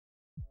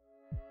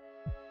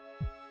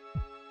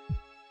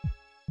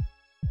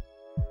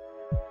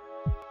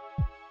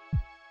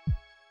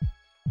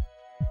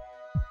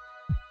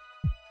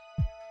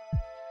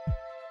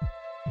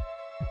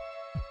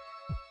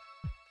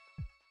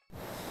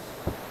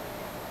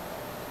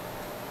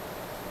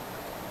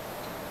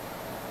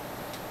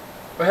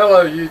Well,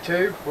 hello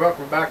YouTube.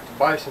 Welcome back to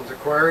Bison's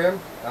Aquarium.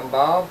 I'm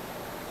Bob.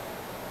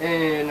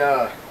 And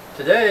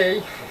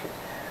today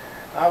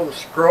I was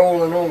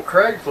scrolling on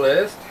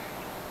Craigslist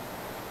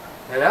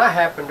and I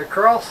happened to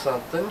cross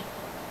something,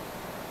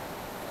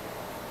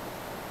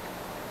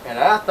 and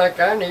I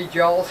think I need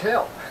y'all's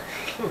help.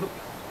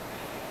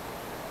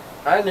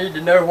 I need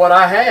to know what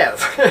I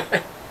have.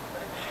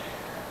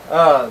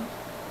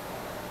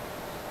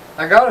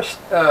 I got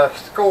a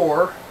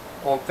score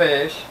on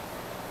fish.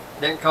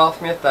 Didn't cost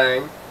me a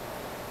thing,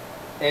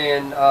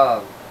 and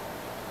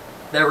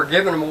they were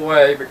giving them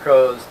away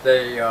because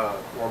they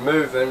were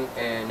moving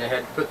and they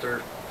had to put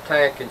their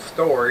tank in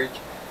storage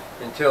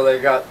until they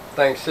got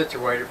things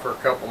situated for a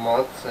couple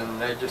months,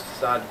 and they just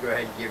decided to go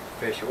ahead and give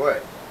the fish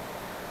away.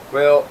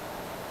 Well,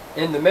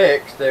 in the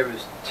mix there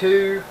was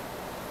two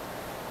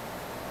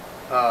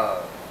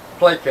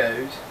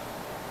plecos.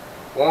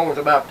 One was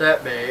about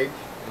that big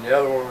and the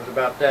other one was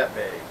about that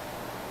big,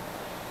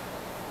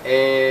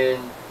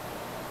 and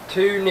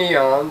two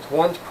neons.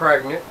 One's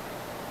pregnant,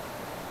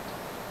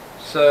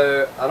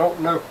 so I don't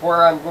know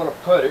where I'm going to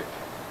put it.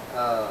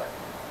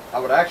 I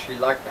would actually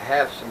like to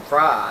have some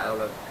fry out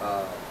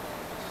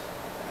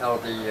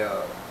of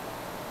the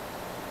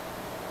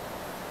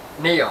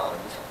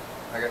neons.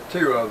 I got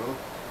two of them.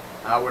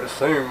 I would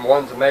assume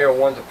one's a male,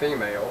 one's a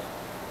female.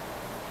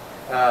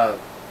 I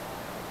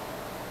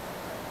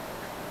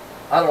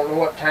don't know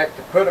what tank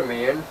to put them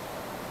in.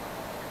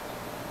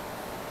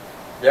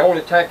 The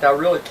only tank I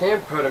really can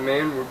put them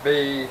in would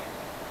be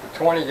the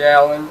 20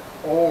 gallon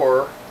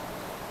or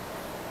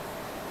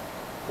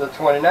the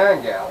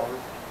 29 gallon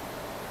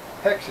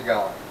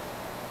hexagon.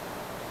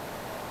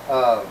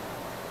 I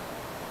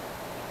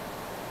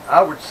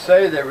would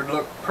say they would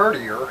look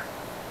prettier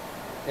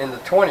in the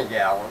 20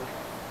 gallon,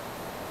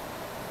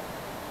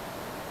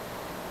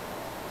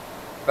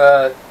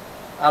 but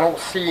I don't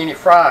see any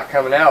fry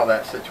coming out of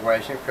that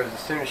situation, because as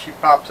soon as she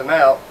pops them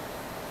out,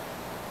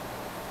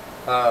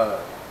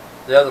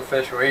 the other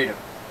fish will eat them.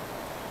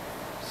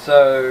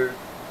 So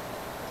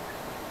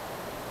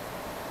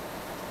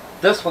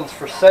this one's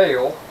for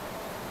sale,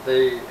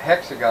 the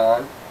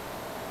hexagon,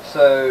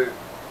 so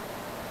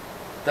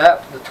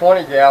the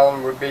 20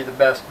 gallon would be the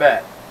best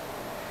bet.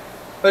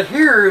 But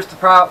here's the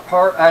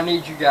part I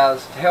need you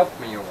guys to help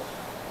me on.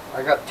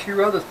 I got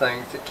two other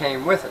things that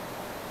came with it.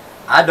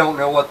 I don't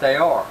know what they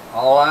are.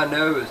 All I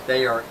know is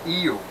they are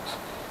eels.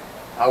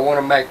 I want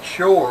to make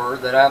sure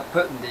that I'm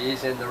putting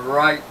these in the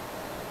right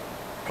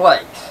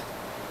place.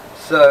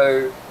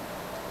 So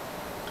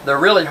they're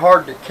really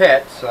hard to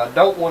catch, so I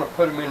don't want to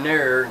put them in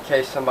there in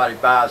case somebody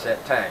buys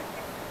that tank.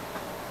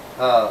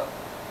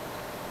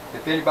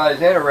 If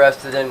anybody's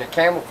interested in the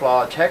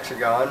camouflage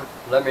hexagon,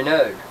 let me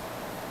know.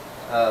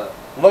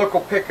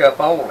 Local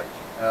pickup only.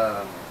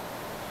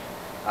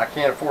 I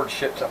can't afford to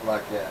ship something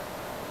like that.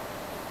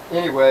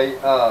 Anyway,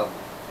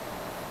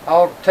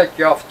 I'll take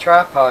you off the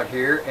tripod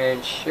here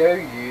and show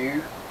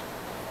you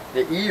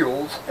the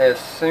eels as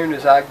soon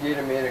as I get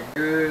them in a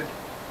good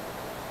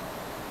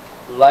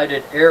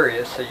lighted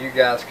area so you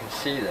guys can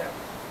see them.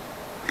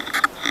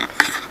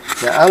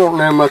 Now, I don't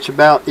know much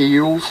about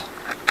eels.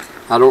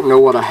 I don't know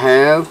what I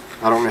have.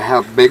 I don't know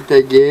how big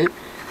they get.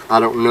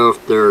 I don't know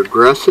if they're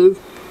aggressive.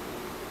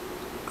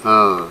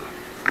 I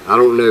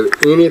don't know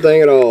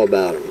anything at all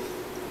about them.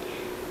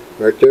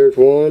 Right there's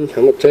one. I'm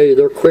going to tell you,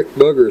 they're quick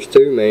boogers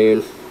too,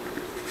 man.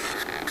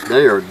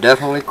 They are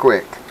definitely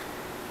quick.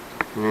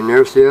 And then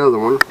there's the other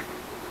one.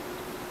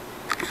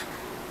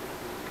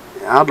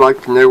 I'd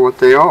like to know what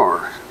they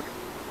are.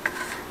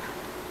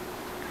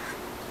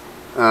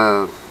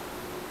 I'm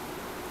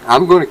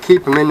going to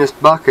keep them in this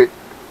bucket,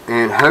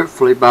 and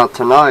hopefully by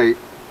tonight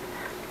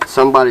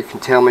somebody can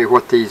tell me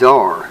what these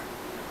are.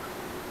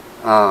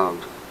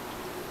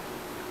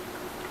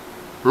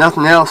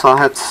 Nothing else, I'll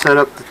have to set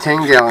up the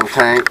 10 gallon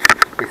tank,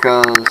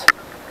 because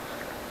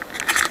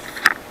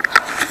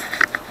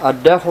I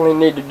definitely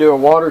need to do a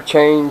water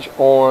change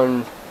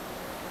on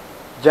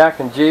Jack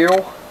and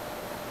Jill.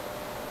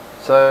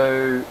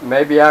 So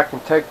maybe I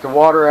can take the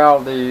water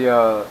out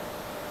of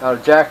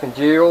Jack and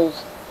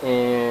Jill's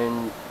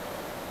and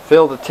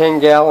fill the 10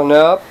 gallon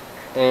up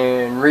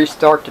and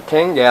restart the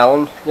 10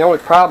 gallon. The only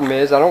problem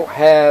is I don't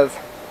have,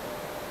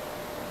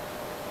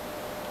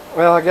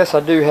 well, I guess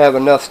I do have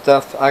enough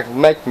stuff I can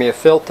make me a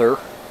filter.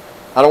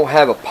 I don't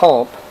have a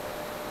pump,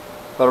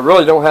 but I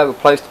really don't have a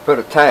place to put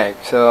a tank,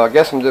 so I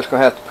guess I'm just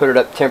going to have to put it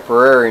up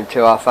temporary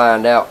until I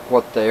find out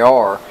what they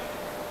are.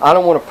 I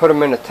don't want to put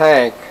them in a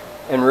tank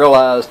and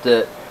realize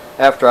that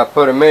after I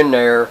put them in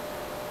there,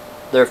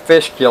 they're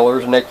fish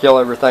killers and they kill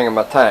everything in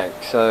my tank.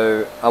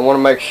 So I want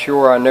to make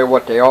sure I know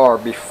what they are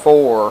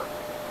before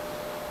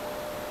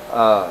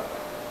I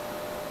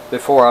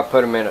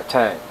put them in a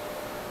tank.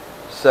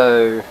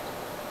 So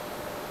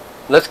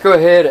let's go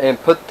ahead and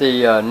put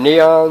the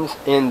neons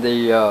in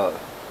the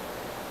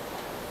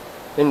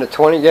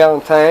 20 gallon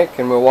tank,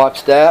 and we'll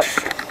watch that.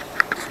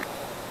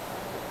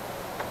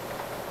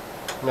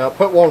 Now I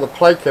put one of the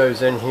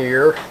plecos in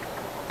here.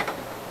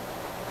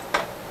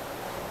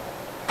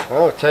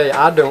 I'll tell you,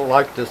 I don't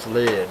like this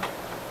lid.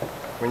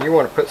 when you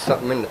want to put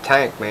something in the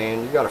tank,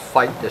 man, you got to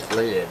fight this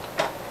lid.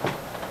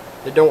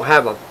 It don't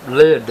have a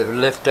lid to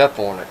lift up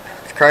on it.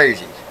 It's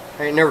crazy.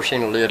 I ain't never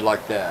seen a lid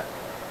like that.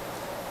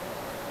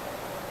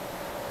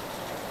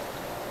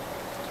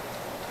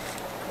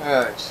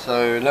 Alright,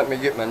 so let me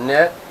get my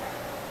net.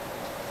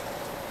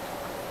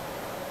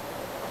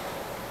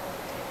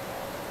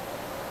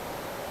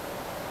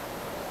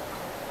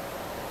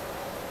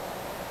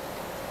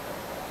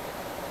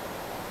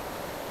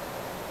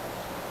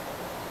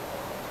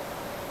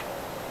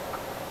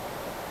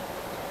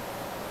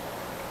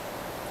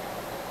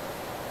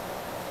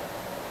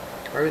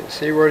 I didn't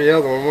see where the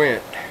other one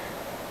went.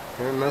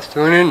 It must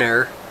have went in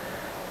there.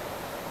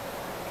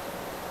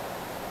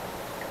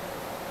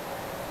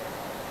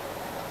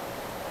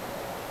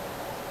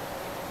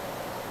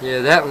 Yeah,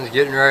 that one's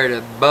getting ready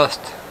to bust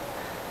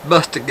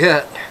a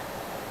gut.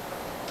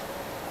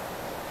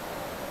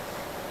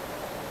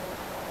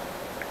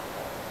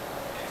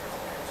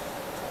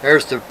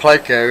 There's the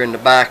placo in the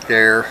back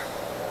there.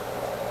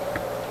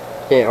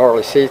 Can't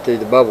hardly see through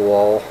the bubble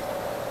wall.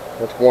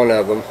 That's one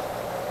of them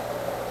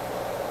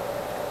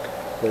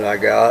that I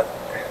got.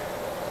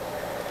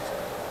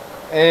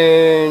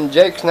 And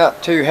Jake's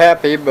not too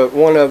happy, but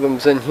one of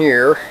them's in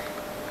here.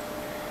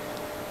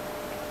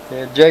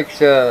 Yeah,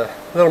 Jake's a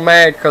little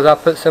mad because I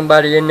put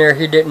somebody in there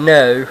he didn't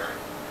know.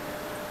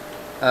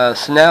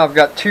 So now I've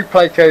got two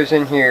placos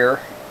in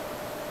here.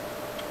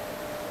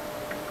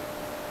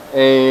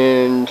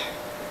 And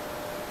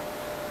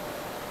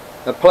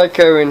a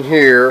placo in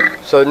here.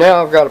 So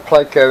now I've got a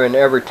placo in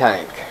every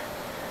tank.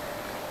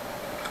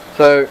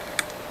 So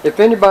if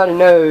anybody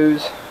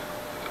knows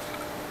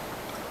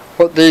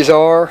what these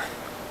are,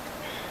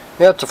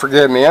 you have to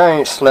forgive me, I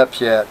ain't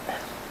slept yet.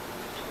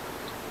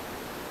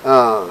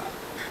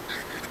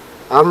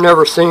 I've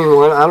never seen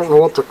one. I don't know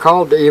what they're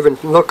called to even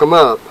look them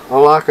up.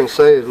 All I can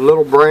say is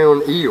little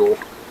brown eel.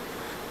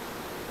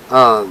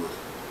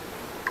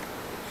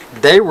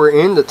 They were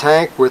in the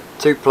tank with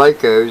two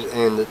placos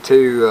and the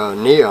two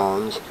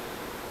neons.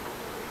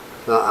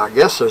 I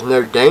guess there's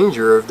no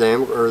danger of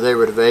them, or they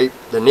would have ate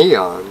the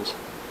neons.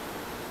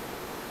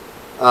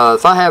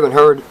 If I haven't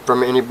heard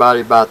from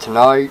anybody by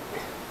tonight,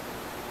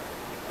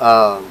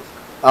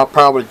 I'll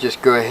probably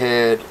just go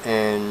ahead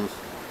and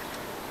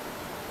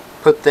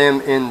put them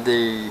in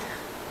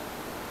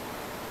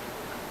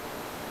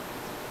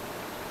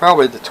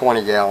probably the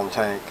 20-gallon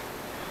tank.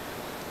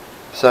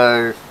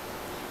 So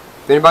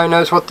if anybody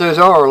knows what those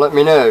are, let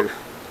me know.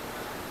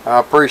 I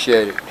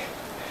appreciate it.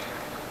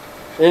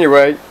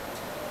 Anyway,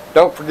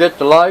 don't forget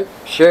to like,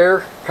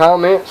 share,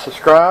 comment,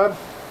 subscribe.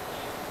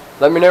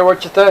 Let me know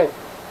what you think.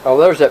 Oh,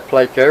 there's that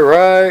placo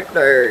right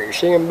there. You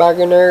see him back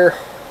in there?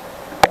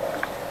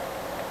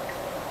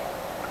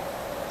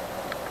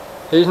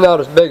 He's not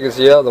as big as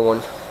the other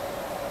one.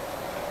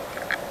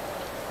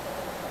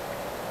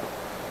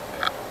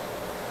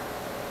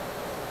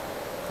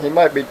 He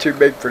might be too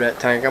big for that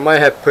tank. I might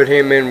have to put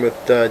him in with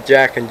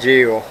Jack and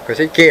Jill, because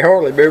he can't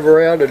hardly move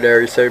around in there.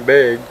 He's so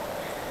big.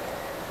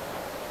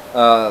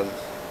 I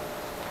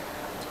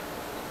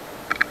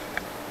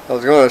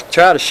was going to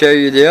try to show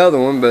you the other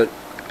one, but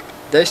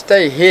they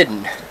stay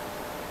hidden.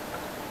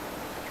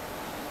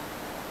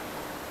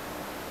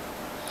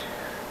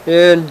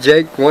 And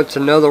Jake wants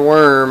another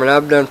worm, and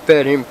I've done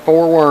fed him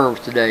 4 worms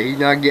today. He's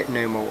not getting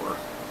no more.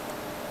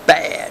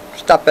 Bad.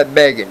 Stop that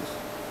begging.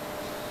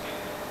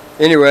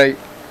 Anyway,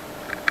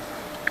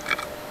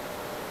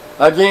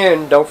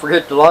 again, don't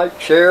forget to like,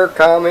 share,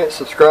 comment,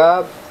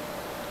 subscribe.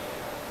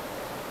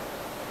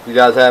 You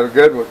guys have a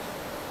good one.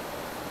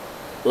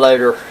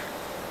 Later.